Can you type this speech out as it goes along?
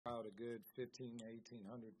about a good 1,500 to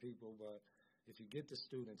 1,800 people, but if you get the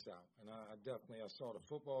students out, and I saw the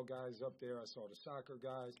football guys up there, I saw the soccer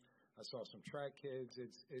guys, I saw some track kids.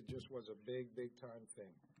 It just was a big time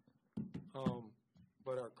thing.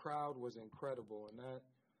 But our crowd was incredible, and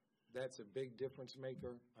that's a big difference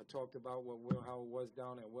maker. I talked about how it was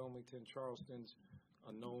down at Wilmington. Charleston's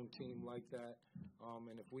a known team like that.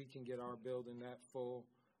 And if we can get our building that full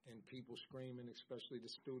and people screaming, especially the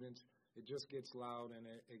students, it just gets loud and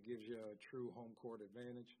it gives you a true home court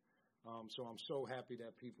advantage. So I'm so happy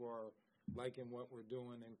that people are liking what we're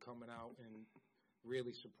doing and coming out and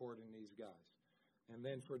really supporting these guys. And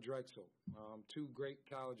then for Drexel, 2 great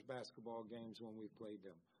college basketball games when we played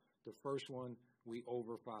them. The first one, we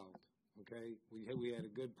overfouled, okay? We had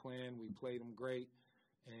a good plan. We played them great,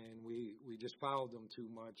 and we just fouled them too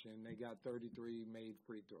much, and they got 33 made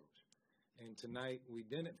free throws. And tonight, we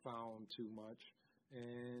didn't foul them too much,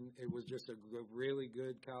 and it was just a really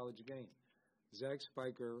good college game. Zach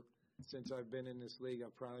Spiker, since I've been in this league,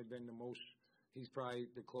 I've probably been he's probably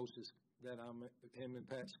the closest that him and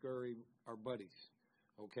Pat Scurry are buddies,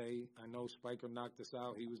 okay? I know Spiker knocked us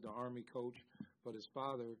out. He was the Army coach, but his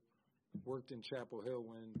father worked in Chapel Hill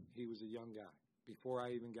when he was a young guy, before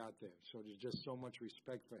I even got there. So there's just so much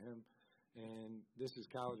respect for him. And this is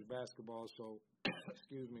college basketball, so,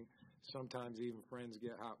 excuse me, sometimes even friends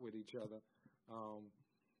get hot with each other.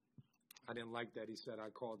 I didn't like that he said I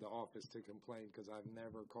called the office to complain, because I've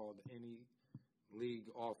never called any league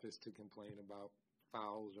office to complain about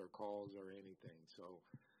fouls or calls or anything. So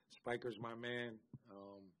Spiker's my man.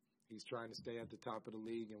 He's trying to stay at the top of the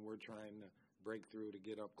league, and we're trying to break through to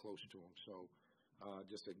get up close to him. So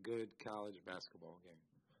just a good college basketball game.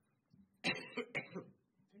 I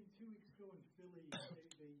think 2 weeks ago in Philly,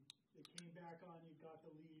 they came back on you, got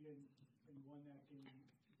the lead, and won that game.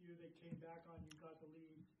 Here they came back on you, got the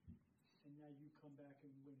lead, and now you come back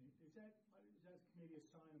and win it. Is that maybe a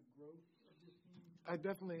sign of growth of this team? I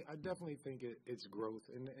definitely think it's growth.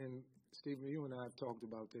 And Stephen, you and I have talked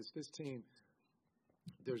about this. This team,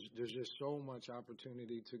 there's just so much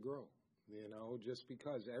opportunity to grow, you know, just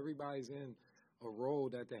because everybody's in a role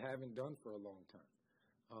that they haven't done for a long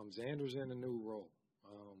time. Xander's in a new role.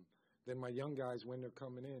 Then my young guys, when they're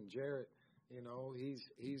coming in, Jarrett, you know,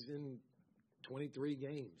 he's in 23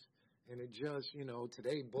 games. And it just, you know,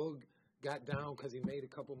 today Boog got down because he made a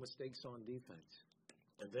couple mistakes on defense.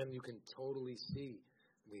 And then you can totally see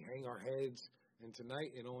we hang our heads. And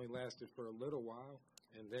tonight it only lasted for a little while,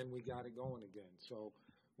 and then we got it going again. So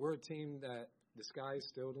we're a team that the sky is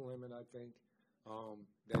still the limit, I think,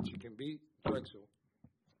 that you can beat Drexel.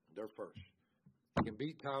 They're first. You can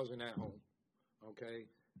beat Towson at home, okay?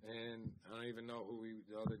 And I don't even know who we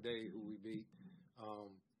beat.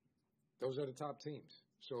 Those are the top teams.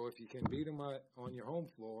 So if you can beat them on your home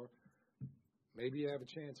floor, maybe you have a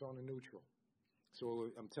chance on a neutral. So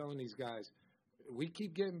I'm telling these guys, we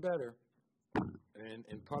keep getting better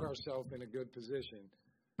and put ourselves in a good position,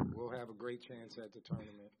 we'll have a great chance at the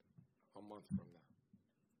tournament a month from now.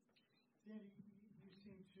 Danny, you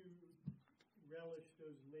seem to relish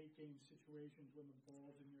those late game situations when the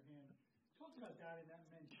ball's in your hand. Talk about that and that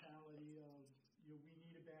mentality of, you know, we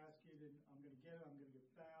need a basket and I'm going to get it, I'm going to get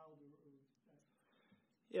fouled. Or that.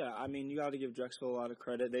 Yeah, I mean, you got to give Drexel a lot of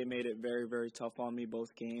credit. They made it very, very tough on me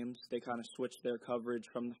both games. They kind of switched their coverage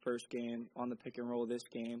from the first game on the pick and roll this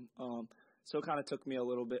game. So it kind of took me a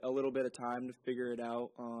little bit of time to figure it out.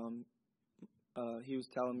 He was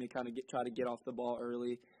telling me try to get off the ball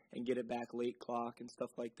early and get it back late clock and stuff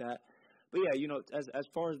like that. But yeah, you know, as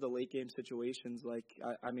far as the late game situations, like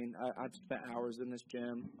I've spent hours in this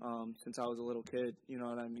gym since I was a little kid. You know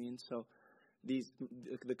what I mean? So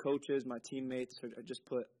the coaches, my teammates, are just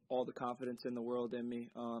put all the confidence in the world in me,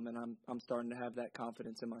 and I'm starting to have that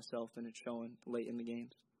confidence in myself, and it's showing late in the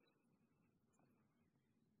games.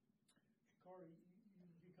 Corey,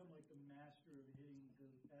 you've become like the master of hitting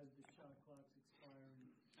as the shot clock's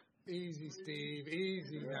expiring. Easy, Steve.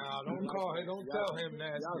 Easy now. Don't tell him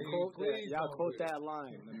that, Steve. Y'all quote that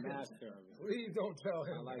line, the master of it. Please don't tell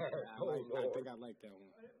him I like that. that. I think I like that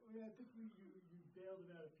one. I think you bailed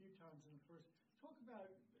it out a few times in the first. Talk about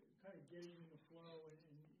kind of getting in the flow,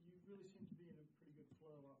 and you really seem to be in a pretty good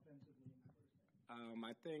flow offensively in the first half.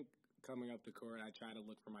 I think coming up the court, I try to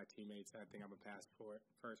look for my teammates. I think I'm a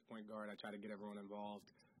first point guard. I try to get everyone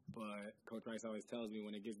involved. But Coach Rice always tells me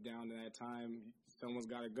when it gets down to that time, someone's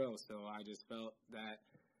got to go. So I just felt that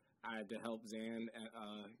I had to help Zan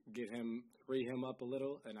free him up a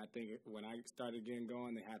little. And I think when I started getting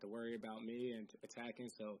going, they had to worry about me and attacking.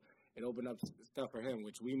 So it opened up stuff for him,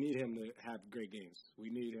 which we need him to have great games. We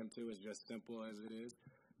need him to, as just simple as it is.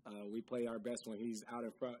 We play our best when he's out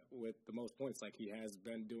in front with the most points, like he has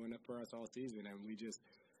been doing it for us all season, and we just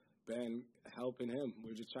been helping him.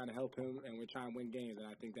 We're just trying to help him, and we're trying to win games, and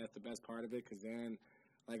I think that's the best part of it, because then,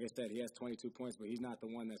 like I said, he has 22 points, but he's not the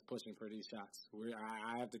one that's pushing for these shots.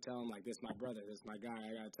 I have to tell him, like, this is my brother, this is my guy.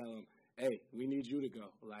 I got to tell him, hey, we need you to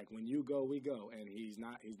go. Like, when you go, we go, and he's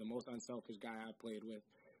the most unselfish guy I've played with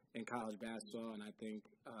in college basketball, and I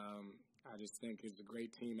just think it's a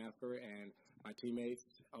great team effort, and my teammates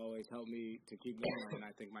always help me to keep going, and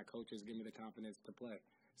I think my coaches give me the confidence to play.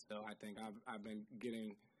 So I think I've been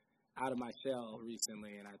getting out of my shell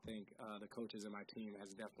recently, and I think the coaches and my team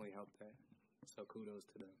has definitely helped that. So kudos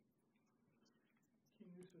to them.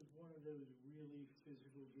 King, this was one of those really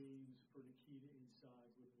physical games for Nikita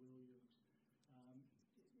inside with Williams.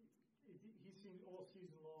 He seems all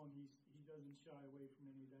season long he doesn't shy away from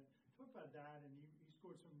any of that. Talk about that, and he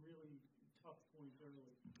scored some really tough points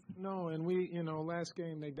early. No, and last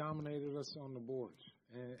game they dominated us on the boards,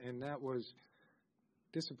 and that was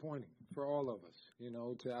disappointing for all of us,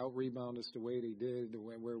 to out-rebound us the way they did,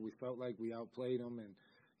 where we felt like we outplayed them. And,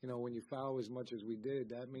 when you foul as much as we did,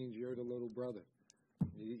 that means you're the little brother.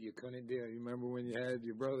 You couldn't do it. You remember when you had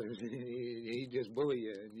your brother, he just bullied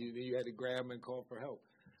you, and you had to grab him and call for help.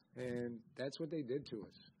 And that's what they did to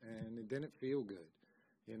us, and it didn't feel good.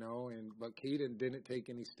 But Keita didn't take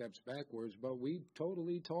any steps backwards, but we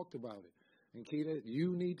totally talked about it. And Keita,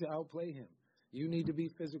 you need to outplay him. You need to be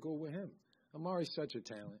physical with him. Amari's such a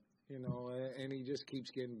talent, and he just keeps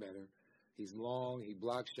getting better. He's long, he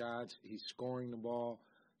blocks shots, he's scoring the ball.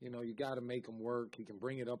 You got to make him work. He can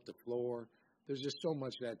bring it up the floor. There's just so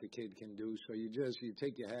much that the kid can do. So you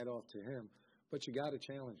take your hat off to him, but you got to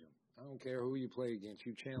challenge him. I don't care who you play against.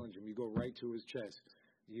 You challenge him. You go right to his chest.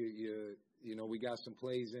 We got some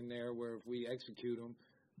plays in there where if we execute them,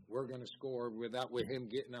 we're going to score with him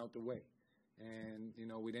getting out the way. And,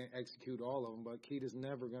 we didn't execute all of them, but Keita's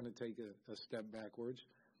never going to take a step backwards.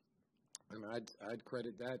 And I'd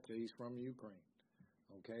credit that to he's from Ukraine.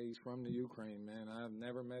 Okay, he's from the Ukraine, man. I've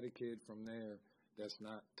never met a kid from there that's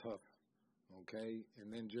not tough. Okay,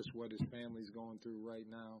 and then just what his family's going through right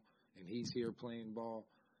now, and he's here playing ball.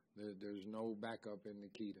 There's no backup in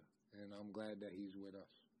Nikita, and I'm glad that he's with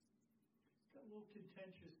us. Got a little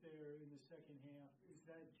contentious there in the second half. Is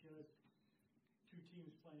that just two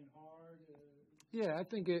teams playing hard? Yeah, I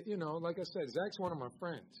think like I said, Zach's one of my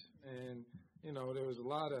friends, and there was a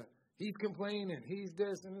lot of he's complaining, he's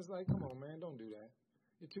this, and it's like, come on, man, don't do that.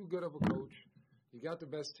 You're too good of a coach. You got the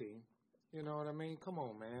best team. You know what I mean? Come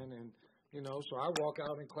on, man. And so I walk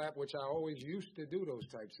out and clap, which I always used to do those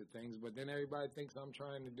types of things, but then everybody thinks I'm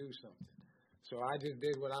trying to do something. So I just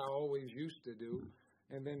did what I always used to do,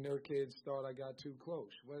 and then their kids thought I got too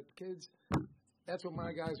close. But kids, that's what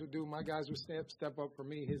my guys would do. My guys would step up for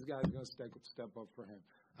me. His guys are going to step up for him.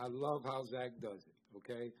 I love how Zach does it,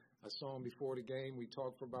 okay? I saw him before the game. We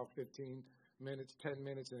talked for about 15 minutes, 10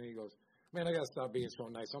 minutes, and then he goes, man, I got to stop being so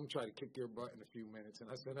nice. I'm trying to kick your butt in a few minutes. And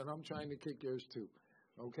I said, and I'm trying to kick yours too.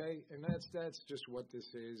 Okay? And that's just what this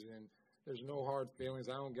is. And there's no hard feelings.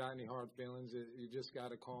 I don't got any hard feelings. You just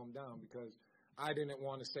got to calm down because I didn't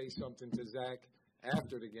want to say something to Zach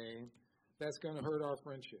after the game that's going to hurt our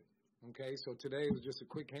friendship. Okay? So today was just a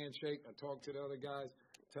quick handshake. I talked to the other guys.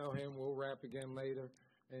 Tell him we'll rap again later.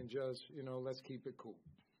 And just, let's keep it cool.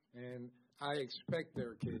 And I expect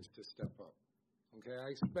their kids to step up. Okay,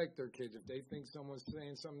 I expect their kids, if they think someone's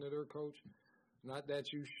saying something to their coach, not that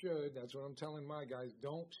you should, that's what I'm telling my guys,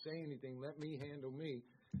 don't say anything, let me handle me.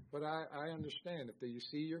 But I understand, if you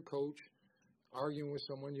see your coach arguing with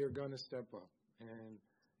someone, you're going to step up. And,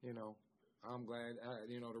 I'm glad,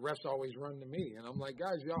 the refs always run to me. And I'm like,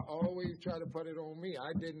 guys, y'all always try to put it on me.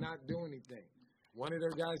 I did not do anything. One of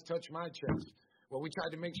their guys touched my chest. Well, we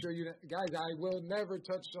tried to make sure guys, I will never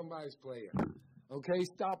touch somebody's player. Okay,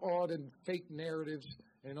 stop all the fake narratives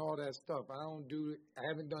and all that stuff. I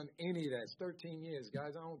haven't done any of that. It's 13 years,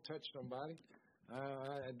 guys. I don't touch somebody.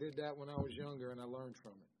 I did that when I was younger, and I learned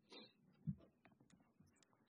from it.